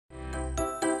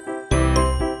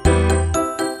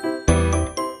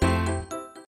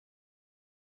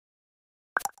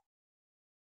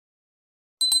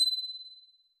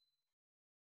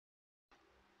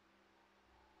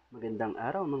Magandang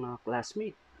araw mga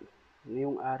classmate.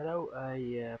 Ngayong araw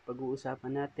ay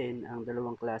pag-uusapan natin ang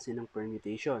dalawang klase ng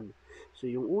permutation. So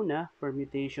yung una,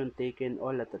 permutation taken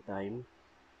all at a time.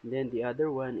 Then the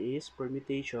other one is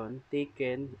permutation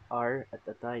taken R at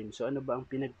a time. So ano ba ang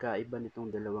pinagkaiba nitong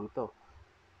dalawang to?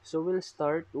 So we'll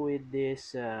start with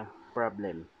this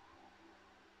problem.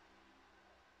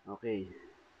 Okay.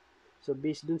 So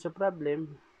based dun sa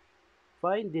problem,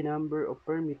 find the number of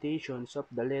permutations of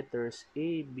the letters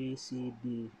A, B, C,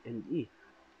 D, and E.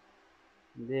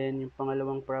 Then, yung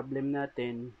pangalawang problem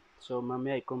natin, so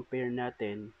mamaya i-compare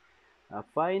natin,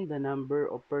 find the number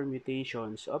of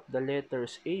permutations of the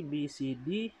letters A, B, C,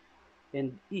 D,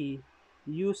 and E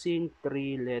using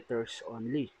 3 letters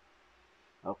only.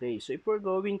 Okay, so if we're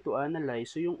going to analyze,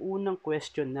 so yung unang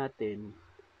question natin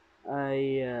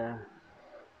ay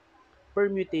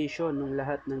permutation ng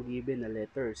lahat ng given na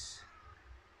letters.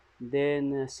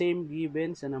 Then, same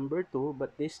given sa number 2,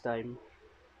 but this time,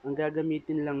 ang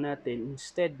gagamitin lang natin,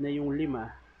 instead na yung 5,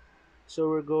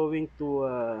 so we're going to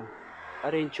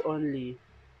arrange only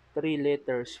 3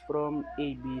 letters from A,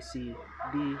 B, C,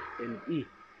 D, and E.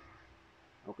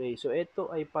 Okay, so ito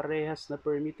ay parehas na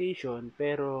permutation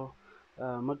pero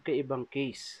magkaibang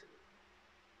case.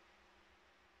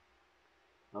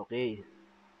 Okay.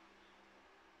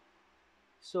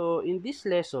 So in this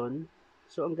lesson,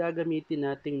 so ang gagamitin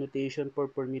nating notation for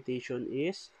permutation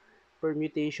is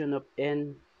permutation of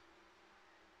N.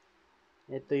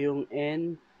 Ito yung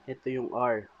N, ito yung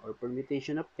R, or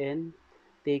permutation of N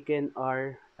taken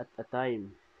R at a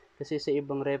time. Kasi sa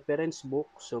ibang reference book,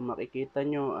 so makikita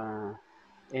nyo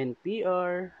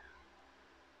NPR,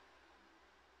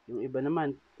 yung iba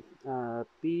naman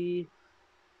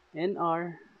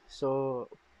PNR. So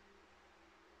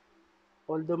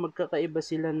although magkakaiba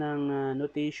sila ng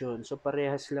notation, so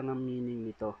parehas lang ang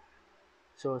meaning nito.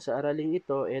 So sa araling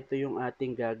ito, ito yung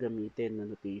ating gagamitin na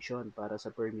notation para sa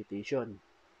permutation.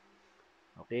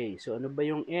 Okay, so ano ba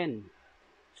yung N?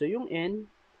 So yung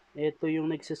N, ito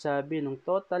yung nagsasabi ng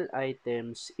total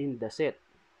items in the set.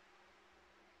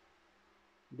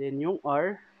 Then yung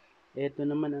R, ito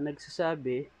naman ang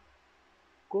nagsasabi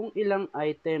kung ilang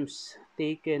items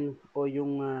taken o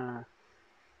yung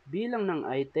bilang ng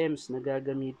items na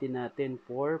gagamitin natin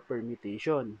for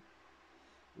permutation.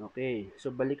 Okay,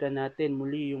 so balikan natin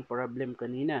muli yung problem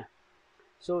kanina.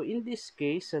 So in this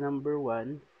case, sa number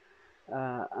 1,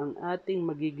 ang ating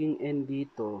magiging N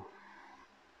dito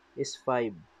is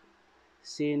 5.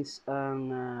 Since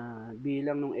ang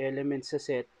bilang ng elements sa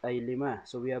set ay 5.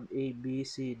 So we have A, B,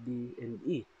 C, D, and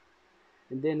E.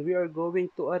 And then we are going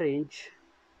to arrange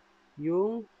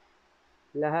yung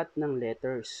lahat ng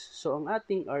letters. So ang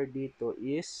ating R dito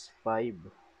is 5.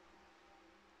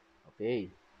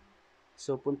 Okay.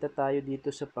 So punta tayo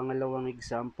dito sa pangalawang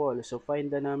example. So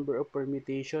find the number of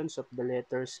permutations of the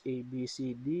letters A, B,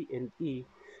 C, D, and E.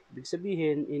 Ibig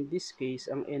sabihin, in this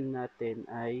case, ang N natin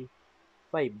ay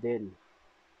 5 din.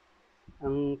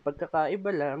 Ang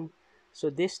pagkakaiba lang,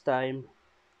 so this time,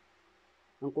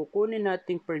 ang kukunin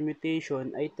nating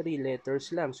permutation ay 3 letters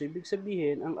lang. So ibig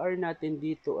sabihin, ang R natin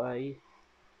dito ay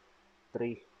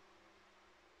 3.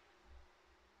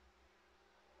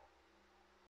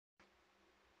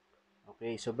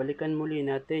 Okay, so balikan muli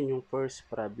natin yung first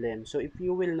problem. So if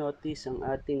you will notice, ang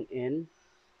ating N,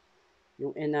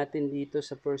 yung N natin dito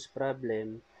sa first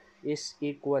problem is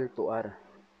equal to R.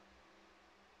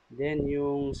 Then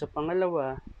yung sa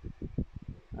pangalawa,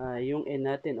 yung N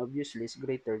natin obviously is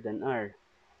greater than R.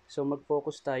 So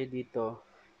mag-focus tayo dito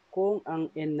kung ang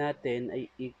N natin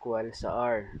ay equal sa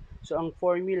R. So ang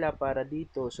formula para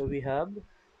dito, so we have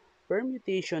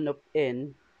permutation of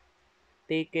N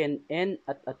taken N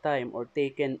at a time or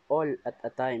taken all at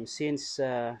a time. Since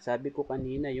sabi ko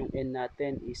kanina yung N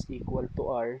natin is equal to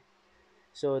R,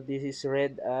 so this is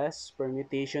read as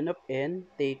permutation of N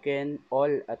taken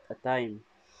all at a time.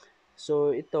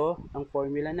 So ito, ang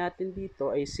formula natin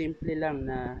dito ay simple lang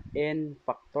na N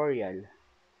factorial.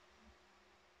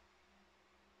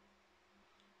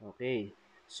 Okay.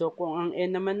 So kung ang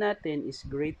N naman natin is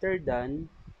greater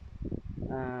than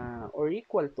or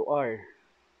equal to R,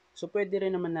 so pwede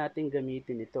rin naman natin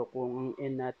gamitin ito kung ang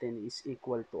N natin is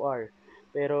equal to R.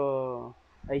 Pero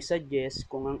I suggest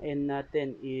kung ang N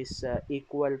natin is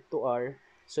equal to R,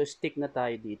 so stick na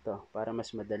tayo dito para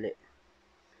mas madali.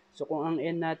 So kung ang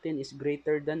N natin is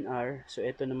greater than R, so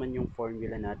ito naman yung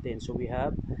formula natin. So we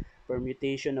have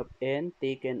permutation of N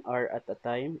taken R at a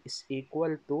time is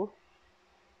equal to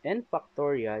N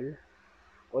factorial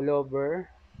all over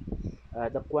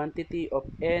the quantity of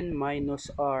N minus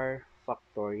R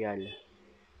factorial.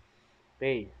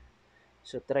 Okay.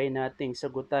 So try nating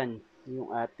sagutan yung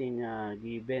ating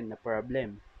given na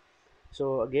problem.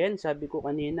 So again, sabi ko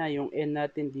kanina, yung n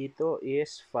natin dito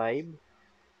is 5,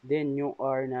 then yung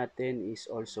r natin is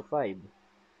also 5.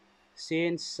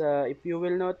 Since if you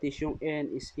will notice, yung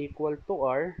n is equal to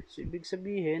r, so ibig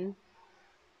sabihin,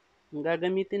 ang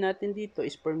gagamitin natin dito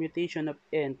is permutation of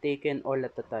n taken all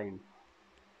at a time.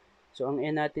 So ang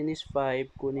n natin is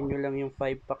 5, kunin nyo lang yung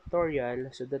 5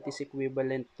 factorial, so that is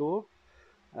equivalent to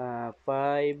 5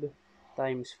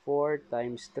 times 4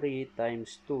 times 3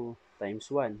 times 2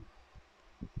 times 1.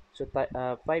 So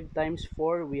 5 times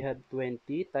 4, we have 20,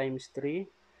 times 3,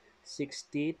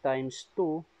 60, times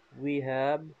 2, we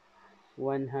have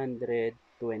 120.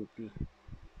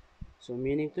 So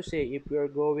meaning to say, if we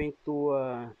are going to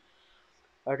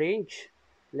arrange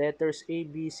letters A,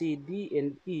 B, C, D,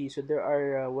 and E, so there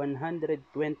are 120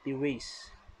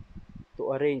 ways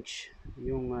to arrange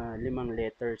yung limang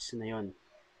letters na yon.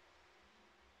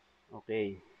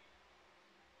 Okay.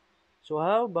 So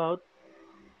how about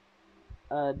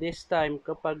this time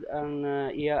kapag ang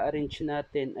i-arrange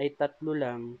natin ay tatlo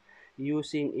lang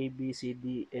using A, B, C,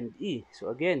 D, and E. So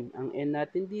again, ang N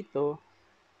natin dito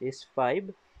is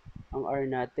 5, ang R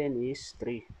natin is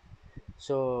 3.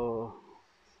 So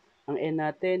ang N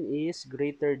natin is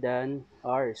greater than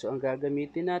R. So ang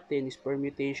gagamitin natin is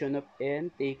permutation of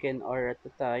N taken R at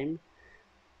a time,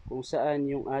 kung saan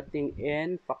yung ating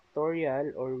N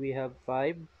factorial, or we have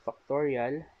 5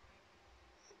 factorial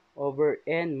over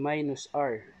N minus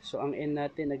R. So ang N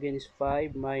natin again is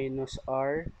 5 minus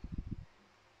R,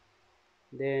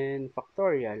 then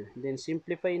factorial, then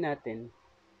simplify natin.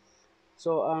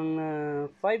 So ang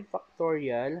 5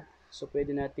 factorial, so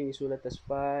pwede natin isulat as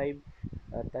 5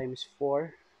 times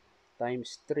 4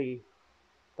 times 3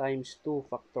 times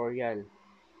 2 factorial.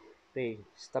 Okay,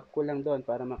 stop ko lang doon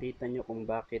para makita nyo kung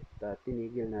bakit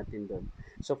tinigil natin doon.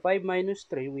 So 5 minus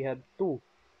 3, we have 2.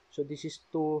 So this is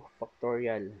 2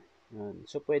 factorial.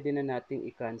 So pwede na nating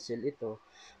i-cancel ito.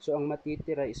 So ang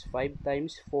matitira is 5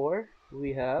 times 4,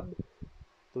 we have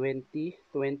 20.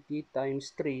 20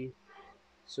 times 3.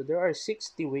 So there are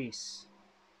 60 ways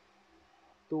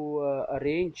to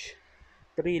arrange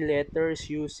 3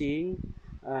 letters using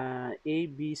A,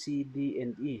 B, C, D,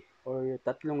 and E, or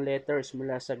tatlong letters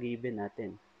mula sa given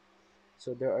natin.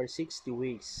 So there are 60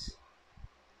 ways.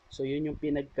 So yun yung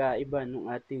pinagkaiba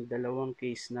ng ating dalawang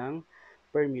case ng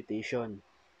permutation.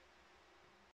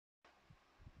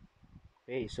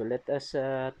 Okay, so let us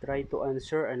try to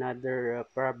answer another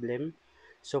problem.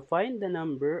 So find the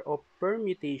number of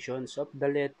permutations of the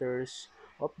letters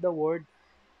of the word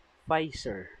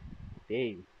Pfizer.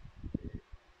 Okay.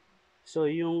 So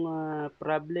yung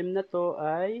problem na to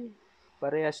ay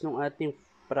parehas nung ating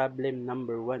problem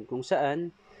number 1, kung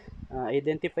saan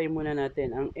identify muna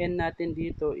natin. Ang N natin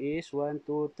dito is 1,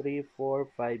 2, 3,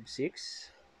 4, 5,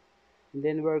 6. And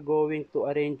then we're going to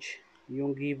arrange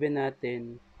yung given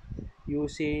natin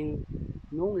using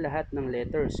nung lahat ng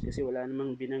letters, kasi wala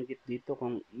namang binanggit dito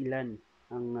kung ilan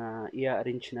ang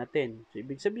i-arrange natin. So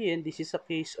ibig sabihin, this is a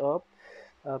case of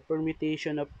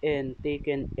permutation of N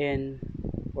taken N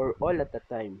or all at a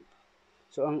time.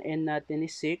 So ang N natin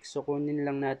is 6, so kunin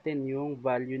lang natin yung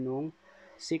value nung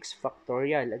 6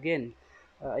 factorial. Again,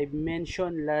 I've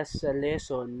mentioned last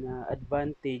lesson na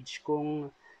advantage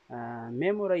kung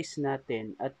memorize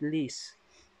natin at least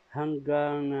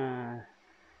hanggang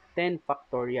 10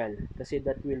 factorial, kasi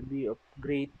that will be of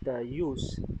great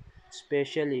use,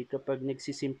 especially kapag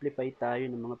nagsisimplify tayo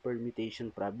ng mga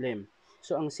permutation problem.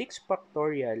 So ang 6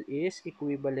 factorial is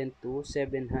equivalent to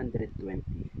 720.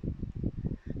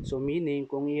 So meaning,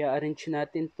 kung i-arrange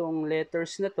natin tong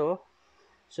letters na to,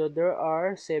 so there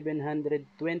are 720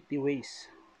 ways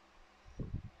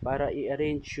para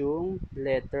i-arrange yung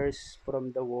letters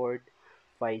from the word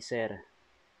Pfizer.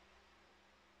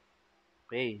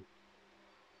 Okay.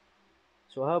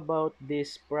 So how about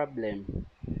this problem?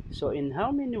 So in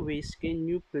how many ways can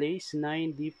you place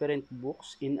 9 different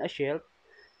books in a shelf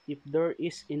if there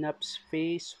is enough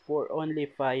space for only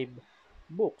 5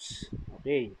 books?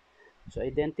 Okay. So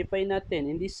identify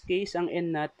natin. In this case, ang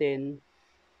N natin,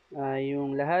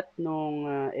 yung lahat ng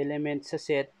element sa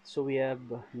set, so we have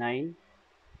 9.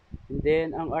 And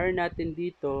then ang R natin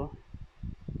dito,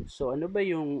 so ano ba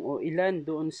yung ilan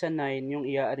doon sa 9 yung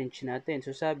i-arrange natin?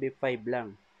 So sabi 5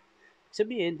 lang.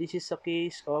 Sabihin, this is a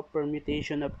case of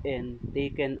permutation of N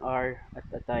taken R at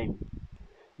a time,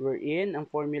 wherein ang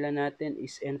formula natin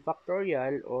is N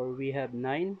factorial, or we have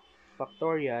 9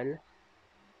 factorial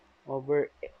over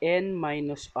N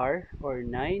minus R, or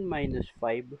 9 minus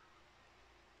 5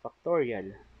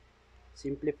 factorial.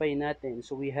 Simplify natin.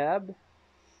 So we have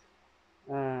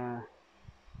 9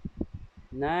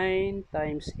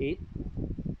 times 8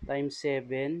 times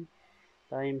 7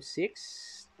 times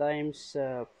 6 times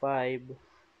 5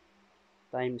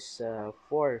 times 4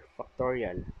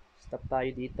 factorial. Stop tayo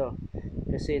dito.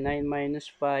 Kasi 9 minus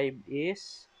 5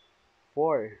 is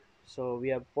 4. So,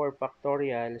 we have 4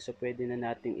 factorial. So, pwede na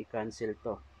nating i-cancel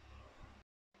to.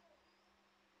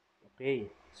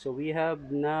 Okay. So, we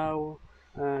have now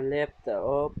left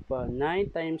of 9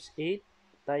 times 8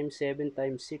 times 7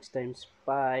 times 6 times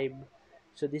 5.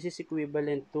 So, this is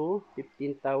equivalent to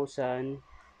 15,120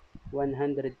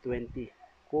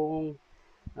 kung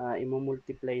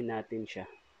imumultiply natin siya.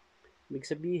 Ibig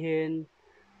sabihin,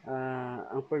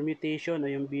 ang permutation o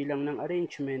yung bilang ng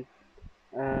arrangement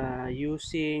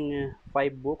using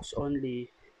 5 books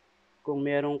only, kung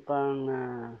meron kang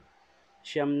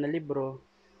siyam na libro,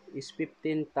 is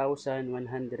 15,120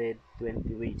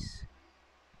 ways.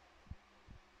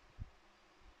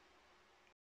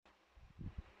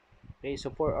 Okay, so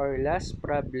for our last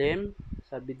problem,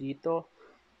 sabi dito,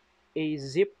 a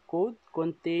zip code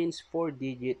contains 4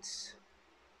 digits.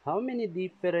 How many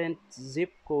different zip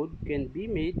code can be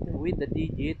made with the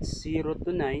digits 0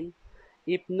 to 9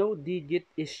 if no digit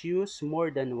is used more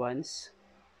than once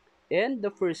and the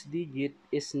first digit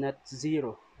is not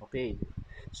 0? Okay.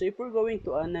 So if we're going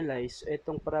to analyze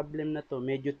itong problem na to,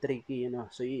 medyo tricky,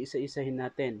 So iisa-isahin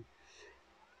natin.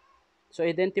 So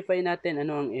identify natin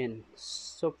ano ang n.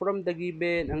 So from the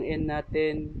given, ang n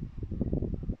natin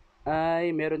ay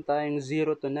meron tayong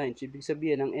 0 to 9. So ibig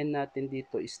sabihin, ang n natin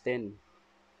dito is 10.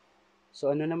 So,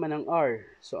 ano naman ang R?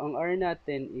 So, ang R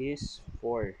natin is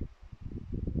 4.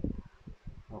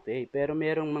 Okay, pero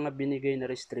merong mga binigay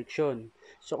na restriction.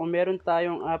 So, kung meron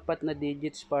tayong 4 na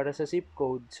digits para sa zip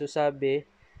code, so sabi,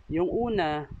 yung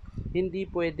una, hindi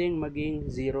pwedeng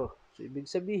maging 0. So, ibig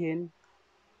sabihin,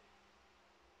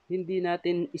 hindi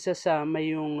natin isasama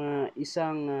yung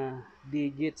isang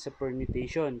digit sa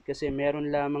permutation kasi meron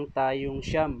lamang tayong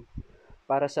siyam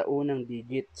para sa unang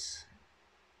digits.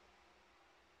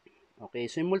 Okay,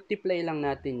 so multiply lang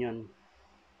natin yon.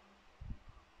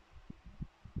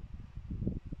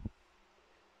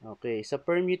 Okay, sa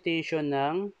permutation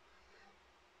ng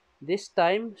this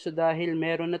time, so dahil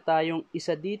meron na tayong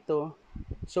isa dito,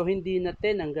 so hindi na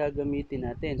 10 ang gagamitin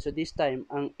natin. So this time,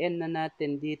 ang n na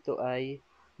natin dito ay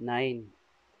 9.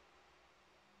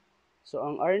 So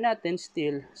ang r natin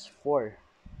still is 4.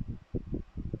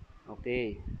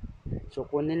 Okay. So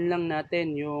kunin lang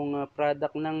natin yung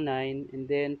product ng 9 and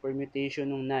then permutation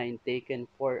ng 9 taken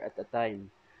 4 at a time.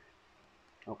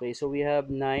 Okay, so we have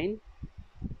 9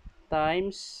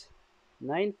 times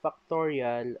 9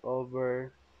 factorial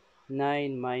over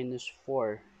 9 minus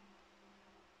 4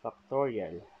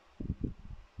 factorial.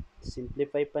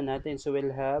 Simplify pa natin. So,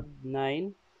 we'll have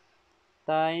 9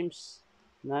 times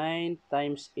 9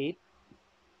 times 8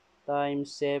 times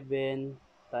 7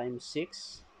 times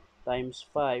 6 times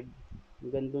 5.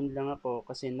 Hanggang dun lang ako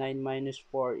kasi 9 minus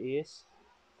 4 is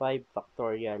 5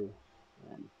 factorial.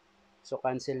 Yan. So,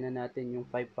 cancel na natin yung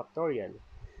 5 factorial.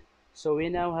 So,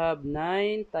 we now have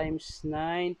 9 times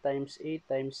 9 times 8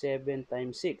 times 7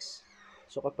 times 6.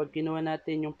 So, kapag kinuha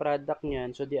natin yung product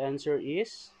niyan, so the answer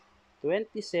is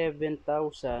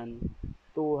 27,216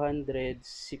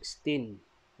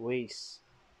 ways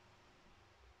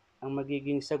ang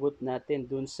magiging sagot natin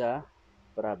dun sa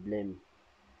problem.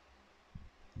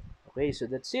 Okay, so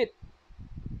that's it.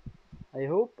 I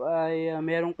hope ay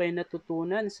meron kayo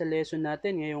natutunan sa lesson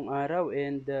natin ngayong araw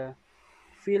and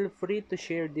feel free to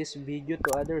share this video to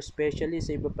others, especially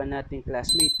sa iba pa nating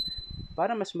classmate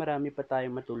para mas marami pa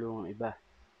tayong matulungang iba.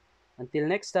 Until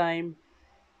next time,